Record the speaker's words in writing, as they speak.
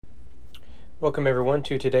Welcome everyone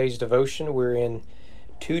to today's devotion. We're in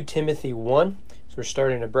 2 Timothy 1. So we're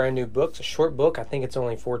starting a brand new book. It's a short book. I think it's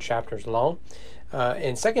only 4 chapters long.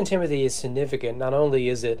 And 2 Timothy is significant. Not only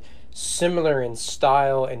is it similar in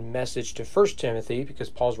style and message to 1 Timothy,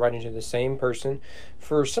 because Paul's writing to the same person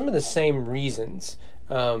for some of the same reasons.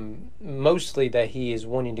 Mostly that he is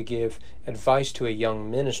wanting to give advice to a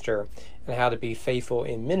young minister and how to be faithful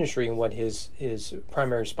in ministry and what his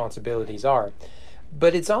primary responsibilities are.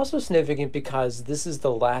 But it's also significant because this is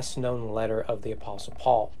the last known letter of the Apostle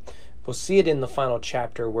Paul. We'll see it in the final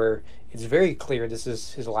chapter where it's very clear this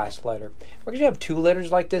is his last letter. We're going to have 2 letters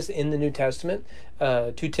like this in the New Testament,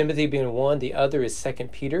 2 Timothy being one, the other is 2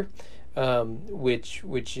 Peter,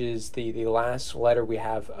 which is the last letter we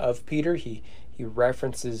have of Peter. He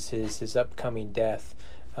references his upcoming death.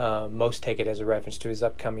 Most take it as a reference to his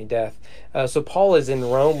upcoming death. So Paul is in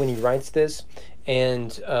Rome when he writes this, and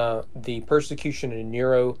the persecution of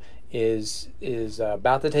Nero is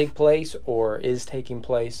about to take place or is taking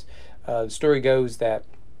place. The story goes that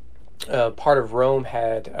part of Rome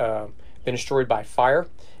had been destroyed by fire,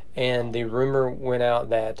 and the rumor went out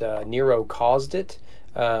that Nero caused it.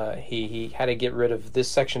 He had to get rid of this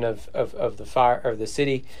section of the fire of the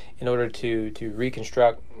city in order to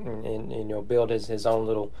reconstruct and build his own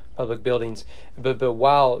little public buildings. But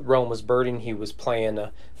while Rome was burning, he was playing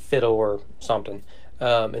a fiddle or something.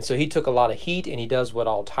 And so he took a lot of heat, and he does what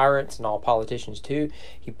all tyrants and all politicians do.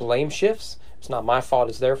 He blame shifts. It's not my fault,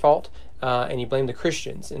 it's their fault. And he blamed the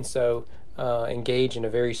Christians. And so engage in a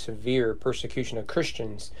very severe persecution of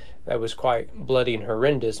Christians that was quite bloody and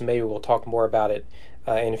horrendous. Maybe we'll talk more about it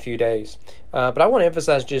in a few days. But I want to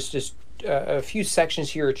emphasize just a few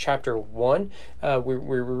sections here of chapter 1.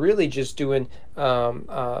 We're really just doing some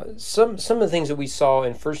of the things that we saw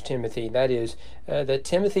in 1 Timothy. That is that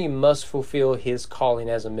Timothy must fulfill his calling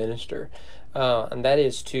as a minister. And that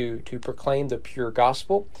is to proclaim the pure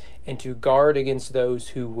gospel and to guard against those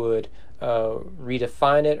who would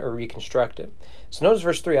redefine it or reconstruct it. So notice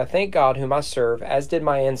verse 3, I thank God whom I serve, as did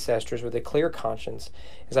my ancestors, with a clear conscience,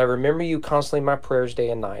 as I remember you constantly in my prayers day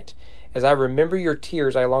and night. As I remember your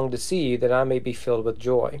tears, I long to see you, that I may be filled with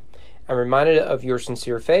joy. I'm reminded of your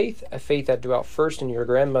sincere faith, a faith that dwelt first in your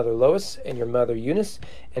grandmother Lois and your mother Eunice,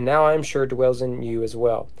 and now I am sure dwells in you as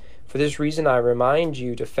well. For this reason I remind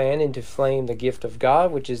you to fan into flame the gift of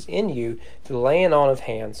God which is in you through the laying on of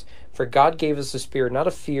hands. For God gave us a spirit not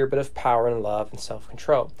of fear, but of power and love and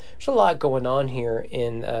self-control. There's a lot going on here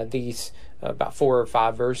in these about 4 or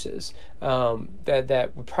 5 verses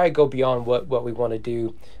that would probably go beyond what we want to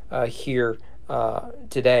do here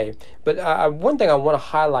today. But one thing I want to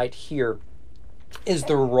highlight here is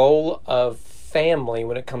the role of family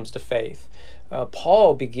when it comes to faith.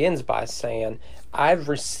 Paul begins by saying, I've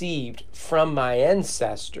received from my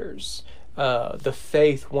ancestors the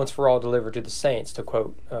faith once for all delivered to the saints, to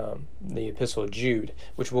quote the Epistle of Jude,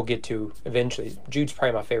 which we'll get to eventually. Jude's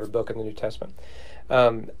probably my favorite book in the New Testament.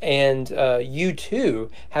 And you too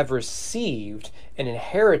have received an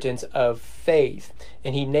inheritance of faith.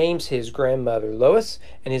 And he names his grandmother Lois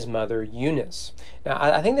and his mother Eunice. Now,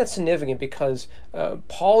 I think that's significant because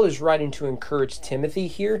Paul is writing to encourage Timothy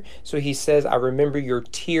here. So he says, I remember your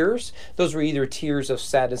tears. Those were either tears of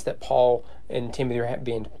sadness that Paul and Timothy are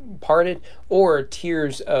being parted, or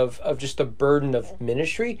tears of just a burden of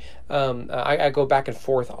ministry. I go back and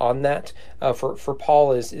forth on that. For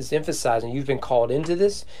Paul is emphasizing you've been called into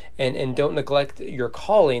this, and don't neglect your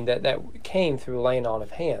calling that came through laying on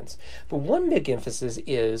of hands. But one big emphasis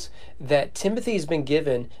is that Timothy has been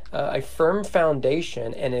given a firm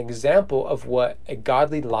foundation and an example of what a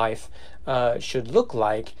godly life should look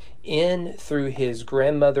like through his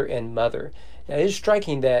grandmother and mother. Now, it is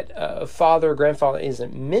striking that father or grandfather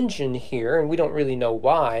isn't mentioned here, and we don't really know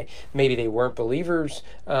why. Maybe they weren't believers.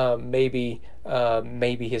 Maybe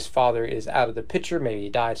his father is out of the picture. Maybe he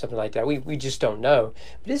died, something like that. We just don't know.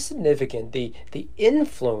 But it's significant, the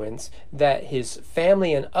influence that his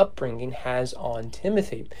family and upbringing has on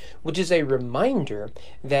Timothy, which is a reminder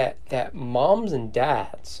that moms and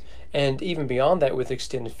dads, and even beyond that with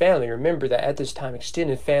extended family, remember that at this time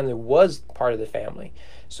extended family was part of the family.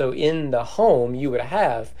 So in the home you would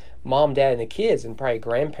have mom, dad, and the kids, and probably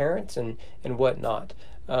grandparents and whatnot.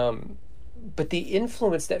 But the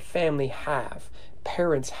influence that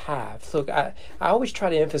parents have. Look, I always try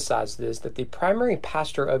to emphasize this, that the primary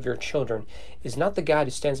pastor of your children is not the guy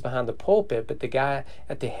who stands behind the pulpit, but the guy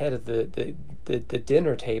at the head of the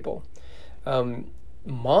dinner table.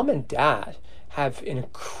 Mom and dad have an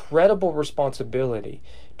incredible responsibility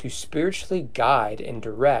to spiritually guide and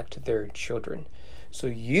direct their children. So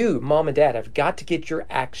you, mom and dad, have got to get your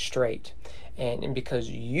act straight. and because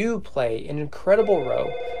you play an incredible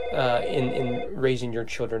role in raising your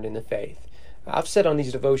children in the faith. I've said on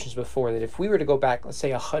these devotions before that if we were to go back, let's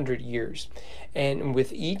say 100 years, and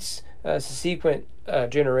with each subsequent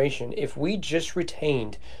generation, if we just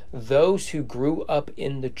retained those who grew up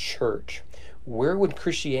in the church, where would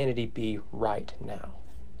Christianity be right now?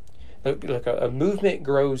 Look, a movement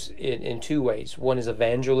grows in two ways. One is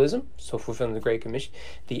evangelism, so fulfilling the Great Commission.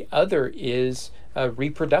 The other is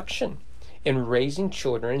reproduction and raising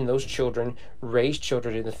children, and those children raise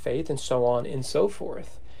children in the faith, and so on and so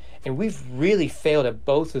forth. And we've really failed at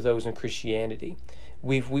both of those in Christianity.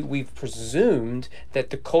 We've presumed that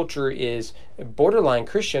the culture is borderline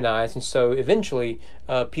Christianized, and so eventually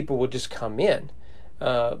people will just come in.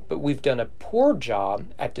 But we've done a poor job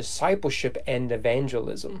at discipleship and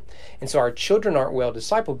evangelism. And so our children aren't well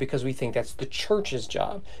discipled because we think that's the church's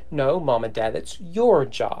job. No, mom and dad, that's your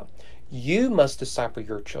job. You must disciple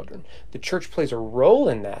your children. The church plays a role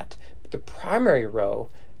in that, but the primary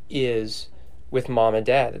role is with mom and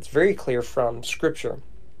dad. It's very clear from Scripture.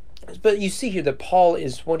 But you see here that Paul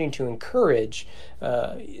is wanting to encourage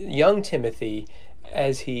young Timothy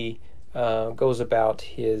as he goes about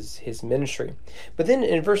his ministry. But then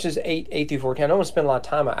in verses 8 through 14, I don't want to spend a lot of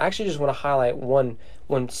time. I actually just want to highlight one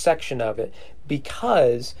section of it,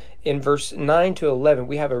 because in verse 9 to 11,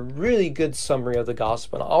 we have a really good summary of the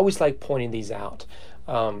gospel. And I always like pointing these out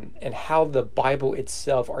and how the Bible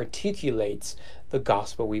itself articulates the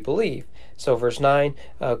gospel we believe. So verse 9,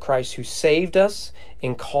 Christ who saved us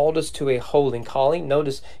and called us to a holy calling.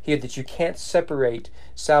 Notice here that you can't separate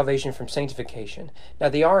salvation from sanctification. Now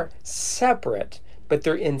they are separate, but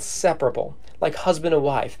they're inseparable. Like husband and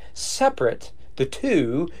wife, separate, the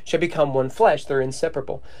two shall become one flesh. They're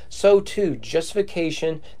inseparable. So too,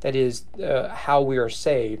 justification, that is how we are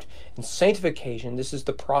saved, and sanctification, this is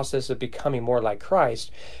the process of becoming more like Christ.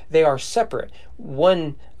 They are separate.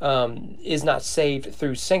 One is not saved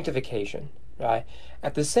through sanctification, right?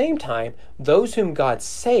 At the same time, those whom God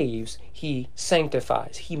saves, He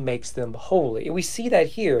sanctifies. He makes them holy. And we see that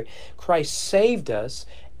here. Christ saved us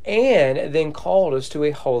and then called us to a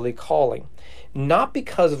holy calling. Not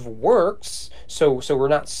because of works, so we're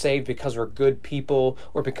not saved because we're good people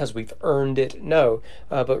or because we've earned it, no,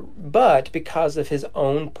 but because of His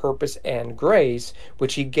own purpose and grace,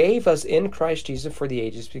 which He gave us in Christ Jesus for the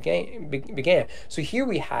ages began. So here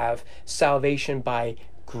we have salvation by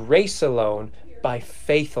grace alone, by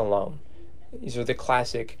faith alone. These are the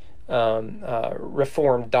classic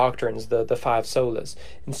Reformed doctrines, the five solas.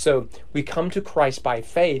 And so we come to Christ by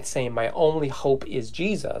faith, saying, my only hope is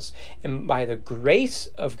Jesus. And by the grace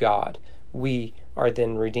of God, we are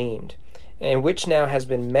then redeemed. And which now has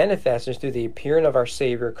been manifested through the appearing of our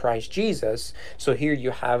Savior Christ Jesus. So here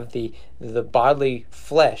you have the bodily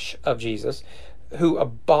flesh of Jesus, who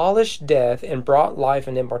abolished death and brought life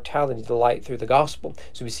and immortality to light through the gospel.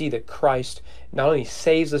 So we see that Christ not only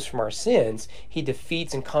saves us from our sins, He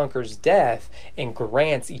defeats and conquers death and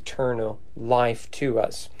grants eternal life to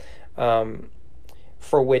us,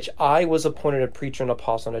 for which I was appointed a preacher, an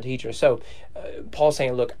apostle, and a teacher. So Paul's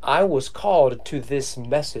saying, look, I was called to this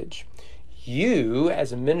message. You,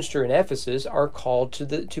 as a minister in Ephesus, are called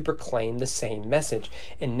to proclaim the same message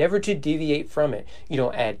and never to deviate from it. You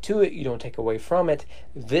don't add to it. You don't take away from it.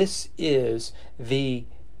 This is the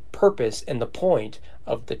purpose and the point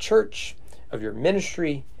of the church, of your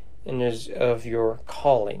ministry, and of your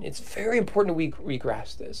calling. It's very important we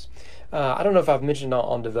grasp this. I don't know if I've mentioned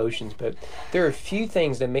on devotions, but there are few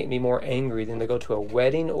things that make me more angry than to go to a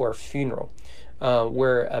wedding or a funeral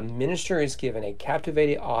where a minister is given a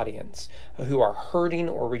captivated audience who are hurting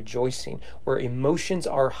or rejoicing, where emotions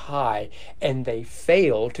are high, and they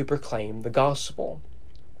fail to proclaim the gospel.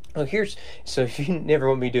 Well, so if you never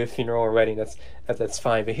want me to do a funeral or wedding, that's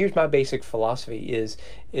fine. But here's my basic philosophy: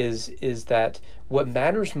 is that what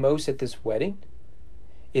matters most at this wedding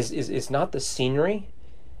is not the scenery;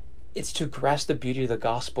 it's to grasp the beauty of the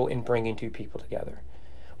gospel in bringing two people together.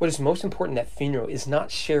 What is most important at funeral is not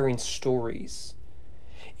sharing stories.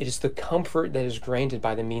 It is the comfort that is granted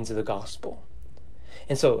by the means of the gospel.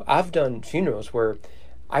 And so I've done funerals where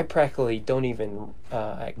I practically don't even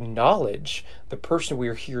acknowledge the person we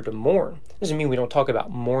are here to mourn. Doesn't mean we don't talk about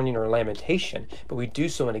mourning or lamentation, but we do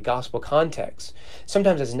so in a gospel context.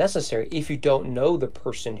 Sometimes it's necessary if you don't know the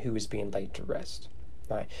person who is being laid to rest.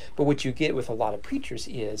 Right? But what you get with a lot of preachers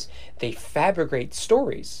is they fabricate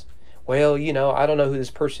stories. Well, I don't know who this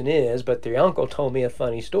person is, but their uncle told me a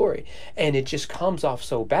funny story. And it just comes off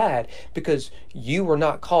so bad because you were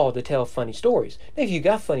not called to tell funny stories. Now, if you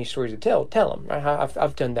got funny stories to tell them. Right?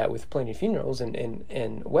 I've done that with plenty of funerals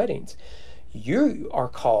and weddings. You are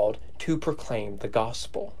called to proclaim the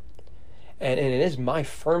gospel. And it is my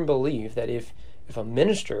firm belief that if a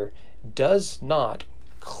minister does not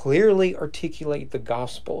clearly articulate the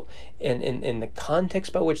gospel in the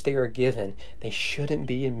context by which they are given, they shouldn't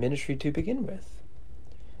be in ministry to begin with.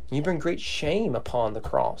 You bring great shame upon the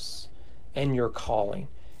cross and your calling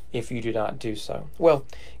if you do not do so. Well,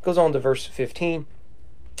 it goes on to verse 15.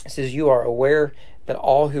 It says, "You are aware that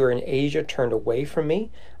all who are in Asia turned away from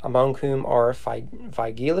me, among whom are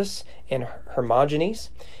Phygellus and Hermogenes.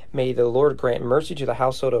 May the Lord grant mercy to the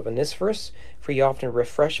household of Onesiphorus, for he often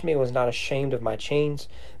refreshed me and was not ashamed of my chains.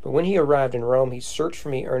 But when he arrived in Rome, he searched for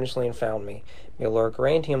me earnestly and found me. May the Lord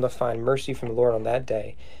grant him to find mercy from the Lord on that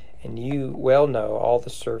day. And you well know all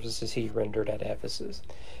the services he rendered at Ephesus."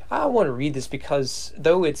 I want to read this because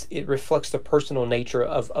though it reflects the personal nature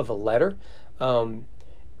of a letter,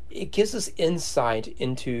 it gives us insight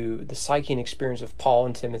into the psyche and experience of Paul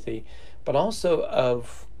and Timothy, but also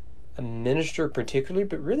of a minister particularly,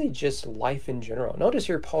 but really just life in general. Notice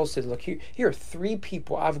here Paul says, look, here are three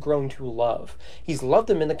people I've grown to love. He's loved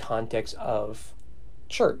them in the context of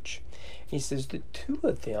church. He says the two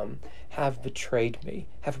of them have betrayed me,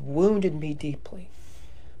 have wounded me deeply.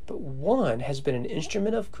 But one has been an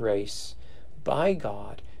instrument of grace by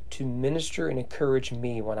God to minister and encourage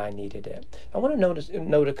me when I needed it. I want to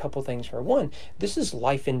note a couple things here. One, this is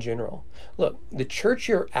life in general. Look, the church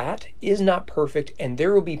you're at is not perfect, and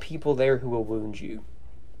there will be people there who will wound you.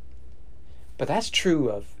 But that's true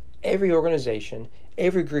of every organization,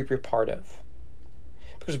 every group you're part of.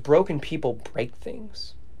 Because broken people break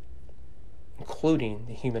things, including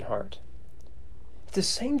the human heart. At the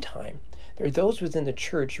same time, there are those within the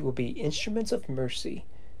church who will be instruments of mercy,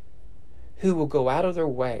 who will go out of their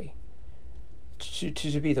way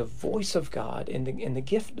to be the voice of God and the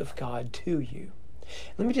gift of God to you.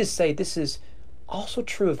 Let me just say, this is also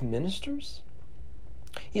true of ministers.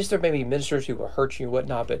 Yes, there may be ministers who will hurt you and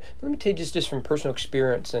whatnot, but let me tell you just from personal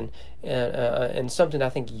experience and something I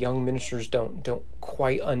think young ministers don't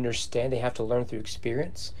quite understand. They have to learn through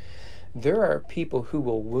experience. There are people who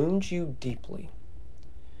will wound you deeply,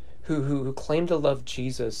 who claim to love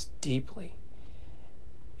Jesus deeply,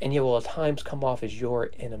 and yet will at times come off as your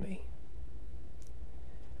enemy.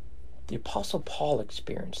 The Apostle Paul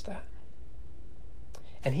experienced that.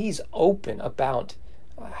 And he's open about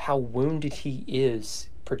how wounded he is,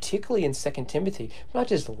 particularly in 2 Timothy. Not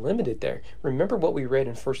just limited there. Remember what we read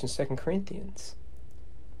in 1 and 2 Corinthians.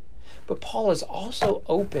 But Paul is also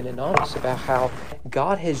open and honest about how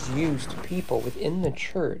God has used people within the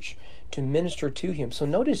church to minister to him. So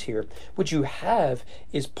notice here, what you have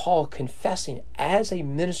is Paul confessing as a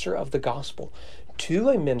minister of the gospel to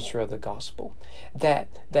a minister of the gospel that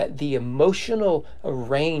the emotional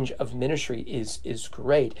range of ministry is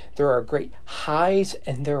great. There are great highs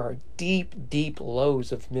and there are deep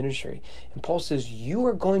lows of ministry. And Paul says you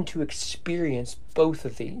are going to experience both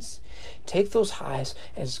of these. Take those highs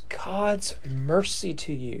as God's mercy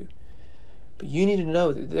to you. But you need to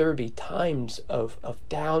know that there will be times of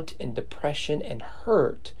doubt and depression and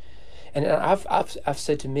hurt. And I've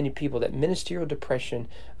said to many people that ministerial depression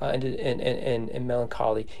and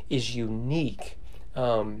melancholy is unique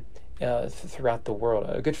throughout the world.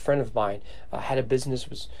 A good friend of mine had a business,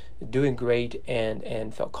 was doing great,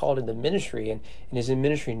 and felt called into ministry, and is in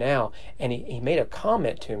ministry now. And he made a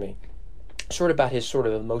comment to me, sort of about his sort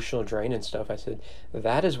of emotional drain and stuff. I said,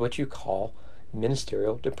 that is what you call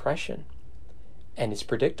ministerial depression. And it's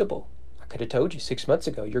predictable. I could have told you 6 months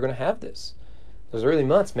ago, you're going to have this. Those early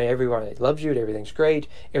months, man, everyone loves you, everything's great,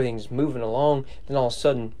 everything's moving along. Then all of a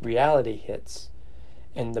sudden, reality hits.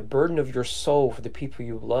 And the burden of your soul for the people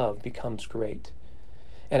you love becomes great.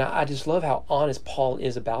 And I just love how honest Paul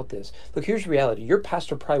is about this. Look, here's reality. Your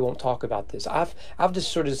pastor probably won't talk about this. I've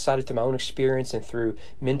just sort of decided through my own experience and through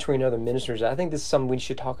mentoring other ministers, I think this is something we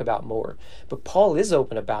should talk about more. But Paul is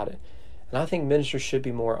open about it. And I think ministers should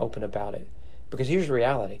be more open about it. Because here's the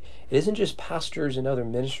reality. It isn't just pastors and other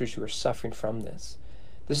ministers who are suffering from this.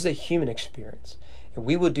 This is a human experience. And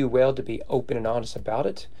we would do well to be open and honest about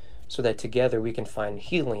it so that together we can find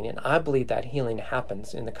healing. And I believe that healing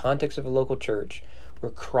happens in the context of a local church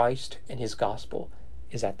where Christ and his gospel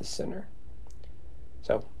is at the center.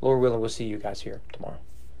 So, Lord willing, we'll see you guys here tomorrow.